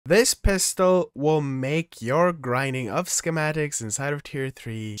This pistol will make your grinding of schematics inside of tier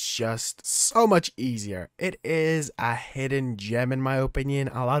 3 just so much easier. It is a hidden gem in my opinion.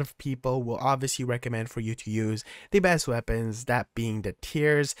 A lot of people will obviously recommend for you to use the best weapons, that being the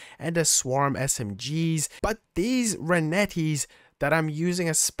tiers and the swarm SMGs, but these Renettis that I'm using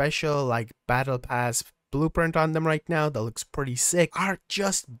a special like battle pass blueprint on them right now that looks pretty sick are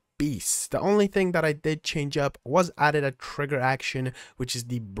just beasts. The only thing that I did change up was added a trigger action, which is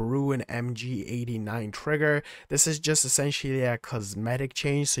the Bruin MG89 trigger. This is just essentially a cosmetic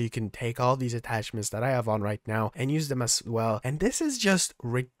change, so you can take all these attachments that I have on right now and use them as well, and this is just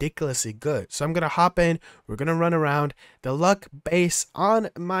ridiculously good. So I'm gonna hop in, we're gonna run around. The luck base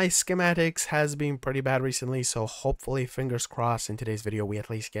on my schematics has been pretty bad recently, so hopefully, fingers crossed, in today's video we at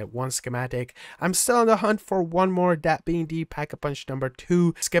least get one schematic. I'm still on the hunt for one more, that being the Pack-a-Punch number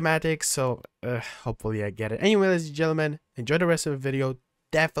 2 schematic, so hopefully I get it. Anyway, ladies and gentlemen, enjoy the rest of the video.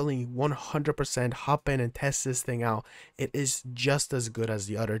 Definitely 100% hop in and test this thing out. It is just as good as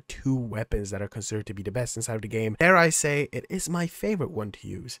the other two weapons that are considered to be the best inside of the game. Dare I say, it is my favorite one to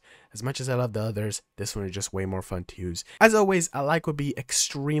use. As much as I love the others, this one is just way more fun to use. As always, a like would be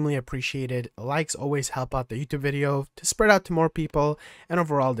extremely appreciated. Likes always help out the YouTube video to spread out to more people and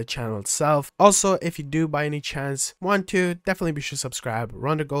overall the channel itself. Also, if you do by any chance want to, definitely be sure to subscribe. We're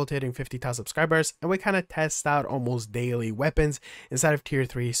on the goal to hitting 50,000 subscribers, and we kind of test out almost daily weapons inside of tier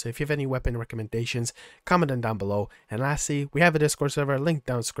 3, so if you have any weapon recommendations, comment them down below. And lastly, we have a Discord server, link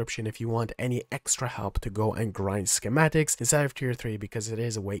down in the description if you want any extra help to go and grind schematics inside of tier 3, because it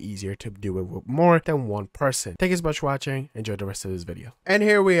is a way easier to do it with more than one person. Thank you so much for watching, enjoy the rest of this video. And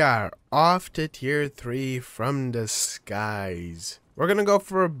here we are, off to tier 3 from the skies. We're gonna go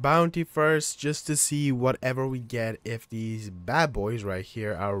for a bounty first, just to see whatever we get, if these bad boys right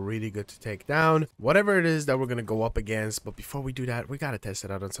here are really good to take down, whatever it is that we're gonna go up against. But before we do that, we gotta test it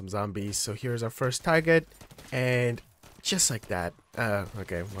out on some zombies. So here's our first target, and just like that,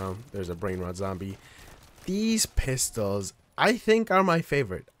 okay, well, there's a brain rot zombie. These pistols, I think, are my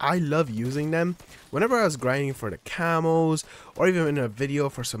favorite. I love using them. Whenever I was grinding for the camos, or even in a video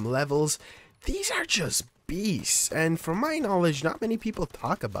for some levels, these are just beasts, and from my knowledge, not many people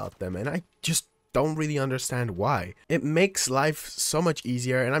talk about them, and I just don't really understand why. It makes life so much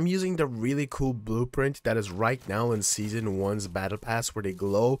easier, and I'm using the really cool blueprint that is right now in season 1's battle pass where they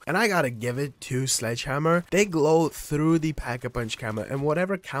glow, and I gotta give it to Sledgehammer. They glow through the Pack-a-Punch camo and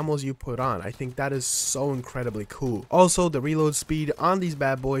whatever camos you put on. I think that is so incredibly cool. Also, the reload speed on these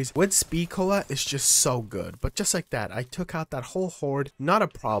bad boys with speed cola is just so good. But just like that, I took out that whole horde, not a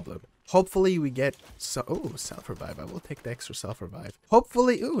problem. Hopefully we get self-revive. I will take the extra self-revive.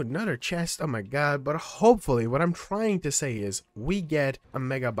 Hopefully, another chest. Oh my god. But hopefully, what I'm trying to say is we get a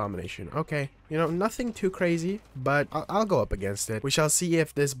mega abomination. Okay, you know, nothing too crazy, but I'll go up against it. We shall see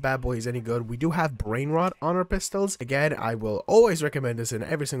if this bad boy is any good. We do have brain rot on our pistols. Again, I will always recommend this in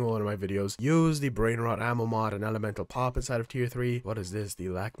every single one of my videos. Use the brain rot ammo mod and elemental pop inside of tier 3. What is this? The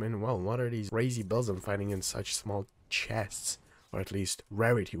Lackman? Well, what are these crazy builds I'm finding in such small chests? Or at least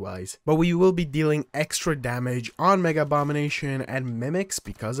rarity wise. But we will be dealing extra damage on Mega Abomination and Mimics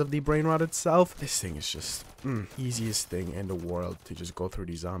because of the brain rot itself. This thing is just easiest thing in the world to just go through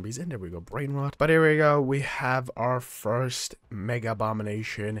these zombies. And there we go, brain rot. But here we go, we have our first Mega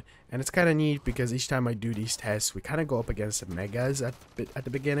Abomination, and it's kind of neat because each time I do these tests, we kind of go up against the megas at the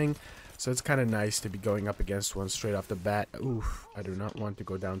beginning. So it's kind of nice to be going up against one straight off the bat. Oof, I do not want to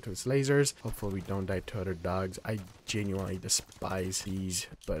go down to its lasers. Hopefully we don't die to other dogs. I genuinely despise these.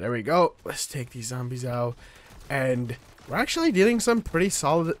 But there we go. Let's take these zombies out. And we're actually dealing some pretty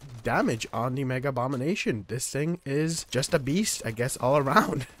solid damage on the Mega Abomination. This thing is just a beast, I guess, all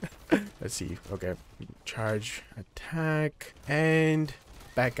around. Let's see. Okay. Charge, attack, and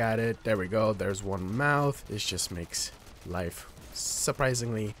back at it. There we go. There's one mouth. This just makes life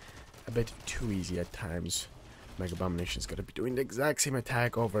surprisingly a bit too easy at times. Mega Abomination's gonna be doing the exact same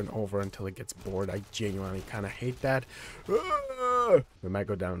attack over and over until it gets bored. I genuinely kind of hate that. We might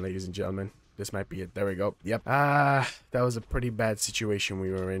go down, ladies and gentlemen. This might be it. There we go. Yep. That was a pretty bad situation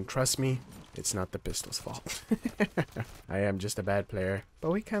we were in. Trust me, it's not the pistol's fault. I am just a bad player.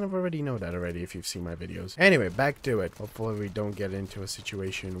 But we kind of already know that already if you've seen my videos. Anyway, back to it. Hopefully we don't get into a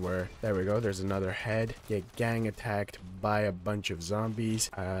situation where... There we go. There's another head. Get gang attacked by a bunch of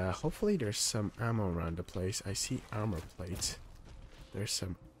zombies. Hopefully there's some ammo around the place. I see armor plates. There's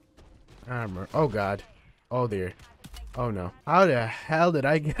some armor. Oh god. Oh dear. Oh no. How the hell did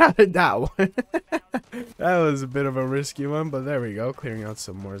I get out of that one? That was a bit of a risky one, but there we go. Clearing out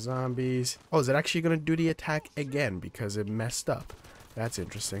some more zombies. Oh, is it actually going to do the attack again because it messed up? That's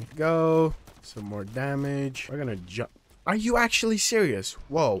interesting. Go. Some more damage. We're going to jump. Are you actually serious?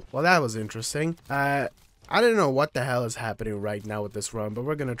 Whoa, well that was interesting. I don't know what the hell is happening right now with this run, but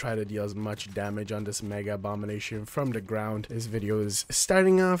we're gonna try to deal as much damage on this mega abomination from the ground. This video is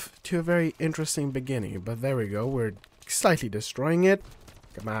starting off to a very interesting beginning, but there we go, we're slightly destroying it.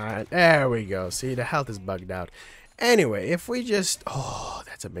 Come on, there we go. See, the health is bugged out. Anyway, if we just, oh,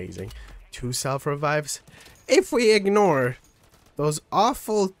 that's amazing. 2 self-revives. If we ignore those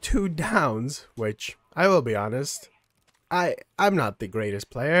awful 2 downs, which I will be honest, I'm not the greatest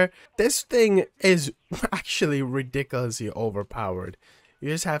player. This thing is actually ridiculously overpowered. You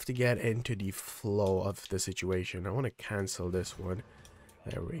just have to get into the flow of the situation. I want to cancel this one.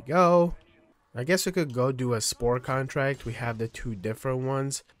 There we go. I guess we could go do a spore contract. We have the 2 different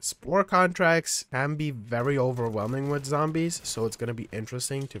ones. Spore contracts can be very overwhelming with zombies, so it's going to be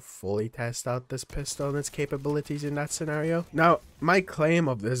interesting to fully test out this pistol and its capabilities in that scenario. Now, my claim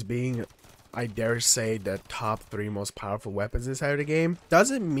of this being, I dare say, the top 3 most powerful weapons inside of the game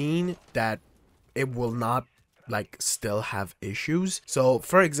doesn't mean that it will not still have issues. So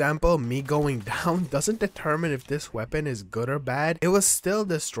for example, me going down doesn't determine if this weapon is good or bad. It was still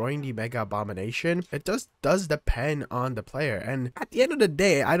destroying the mega abomination. It just does depend on the player, and at the end of the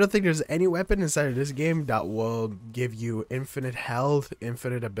day, I don't think there's any weapon inside of this game that will give you infinite health,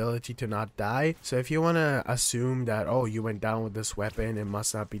 infinite ability to not die. So if you want to assume that, oh, you went down with this weapon, it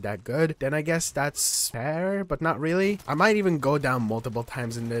must not be that good, then I guess that's fair, but not really. I might even go down multiple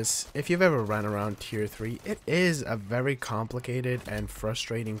times in this. If you've ever run around tier 3, it is a very complicated and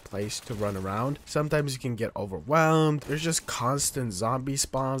frustrating place to run around. Sometimes you can get overwhelmed. There's just constant zombie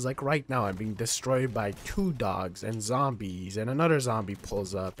spawns. Like right now, I'm being destroyed by 2 dogs and zombies, and another zombie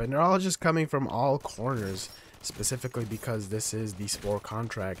pulls up, and they're all just coming from all corners, specifically because this is the spore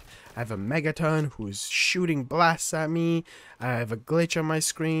contract. I have a megaton who's shooting blasts at me. I have a glitch on my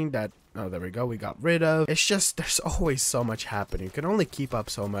screen that, oh, there we go, we got rid of. It's just, there's always so much happening. You can only keep up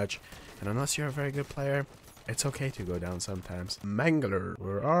so much, and unless you're a very good player, it's okay to go down sometimes. Mangler,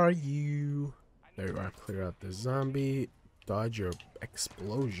 where are you? There you are. Clear out the zombie, dodge your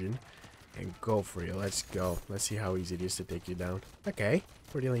explosion, and go for you. Let's go. Let's see how easy it is to take you down. Okay,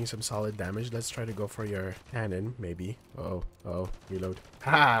 we're dealing some solid damage. Let's try to go for your cannon, maybe. Oh, reload.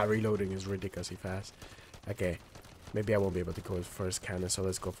 Ha! Reloading is ridiculously fast. Okay, maybe I won't be able to go for his cannon, so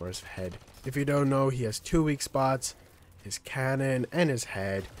let's go for his head. If you don't know, he has 2 weak spots, his cannon and his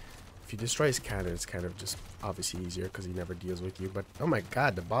head. If you destroy his cannon, it's kind of just obviously easier because he never deals with you. But oh my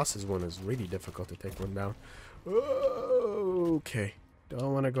god, the boss's one is really difficult to take one down. Okay,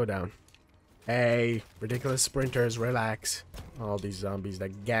 don't want to go down. Hey, ridiculous sprinters, relax. All these zombies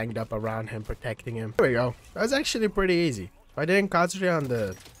that ganged up around him, protecting him. There we go. That was actually pretty easy. If I didn't concentrate on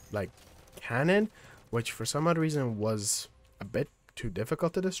the cannon, which for some odd reason was a bit too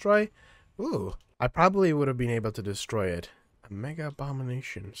difficult to destroy, ooh, I probably would have been able to destroy it. A mega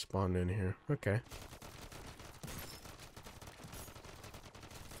abomination spawned in here. Okay.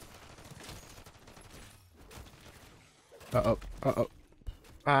 Uh-oh.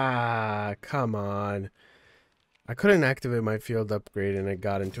 Ah, come on. I couldn't activate my field upgrade and I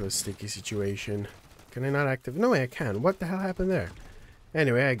got into a sticky situation. Can I not activate? No way I can. What the hell happened there?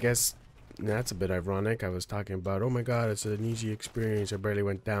 Anyway, I guess that's a bit ironic. I was talking about, oh my god, it's an easy experience. I barely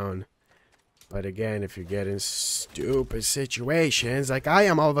went down. But again, if you get in stupid situations like I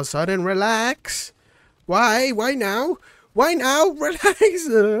am all of a sudden, relax. Why? Why now? Why now? Relax.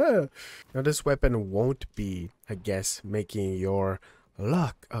 Now this weapon won't be, I guess, making your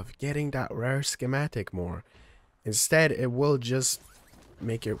luck of getting that rare schematic more. Instead, it will just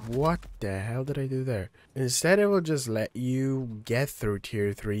make it... What the hell did I do there? Instead, it will just let you get through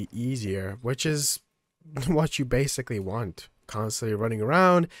tier 3 easier, which is what you basically want. Constantly running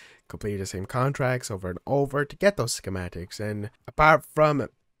around, complete the same contracts over and over to get those schematics. And apart from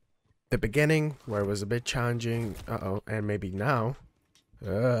the beginning where it was a bit challenging, and maybe now,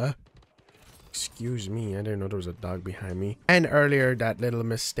 excuse me, I didn't know there was a dog behind me, and earlier that little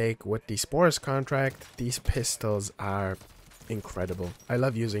mistake with the spores contract, these pistols are incredible. I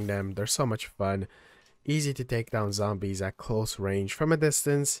love using them. They're so much fun. Easy to take down zombies at close range. From a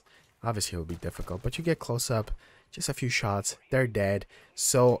distance, obviously it'll be difficult, but you get close up, just a few shots, they're dead.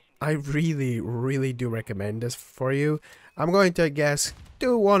 So I really do recommend this for you. I'm going to, I guess,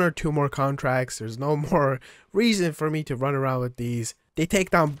 do 1 or 2 more contracts. There's no more reason for me to run around with these. They take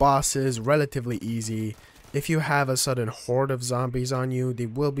down bosses relatively easy. If you have a sudden horde of zombies on you, they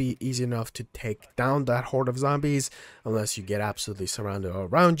will be easy enough to take down that horde of zombies unless you get absolutely surrounded all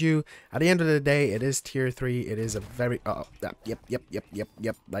around you. At the end of the day, it is tier 3. It is a very...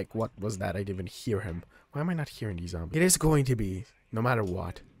 Yep. Like, what was that? I didn't even hear him. Why am I not hearing these zombies? It is going to be, no matter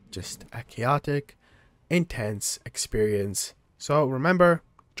what, just a chaotic, intense experience. So remember,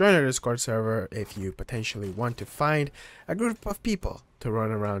 join our Discord server if you potentially want to find a group of people to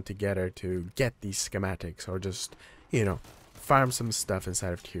run around together to get these schematics, or just, you know, farm some stuff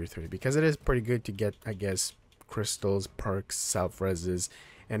inside of tier 3, because it is pretty good to get, I guess, crystals, perks, self-reses,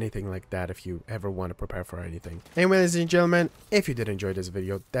 anything like that if you ever want to prepare for anything. Anyway, ladies and gentlemen, if you did enjoy this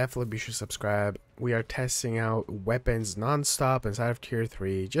video, definitely be sure to subscribe. We are testing out weapons non-stop inside of tier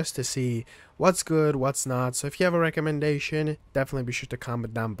 3 just to see what's good, what's not. So if you have a recommendation, definitely be sure to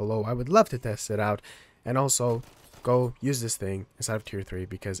comment down below. I would love to test it out. And also, go use this thing inside of tier 3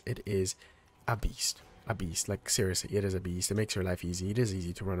 because it is a beast. A beast. Like, seriously, it is a beast. It makes your life easy. It is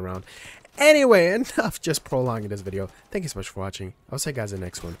easy to run around. Anyway, enough just prolonging this video. Thank you so much for watching. I'll see you guys in the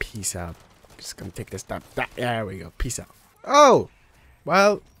next one. Peace out. Just gonna take this stuff. There we go. Peace out. Oh!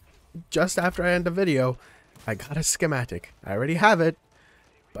 Well, just after I end the video, I got a schematic. I already have it,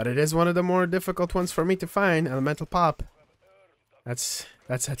 but it is one of the more difficult ones for me to find. Elemental pop. That's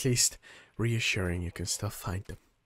at least reassuring. You can still find them.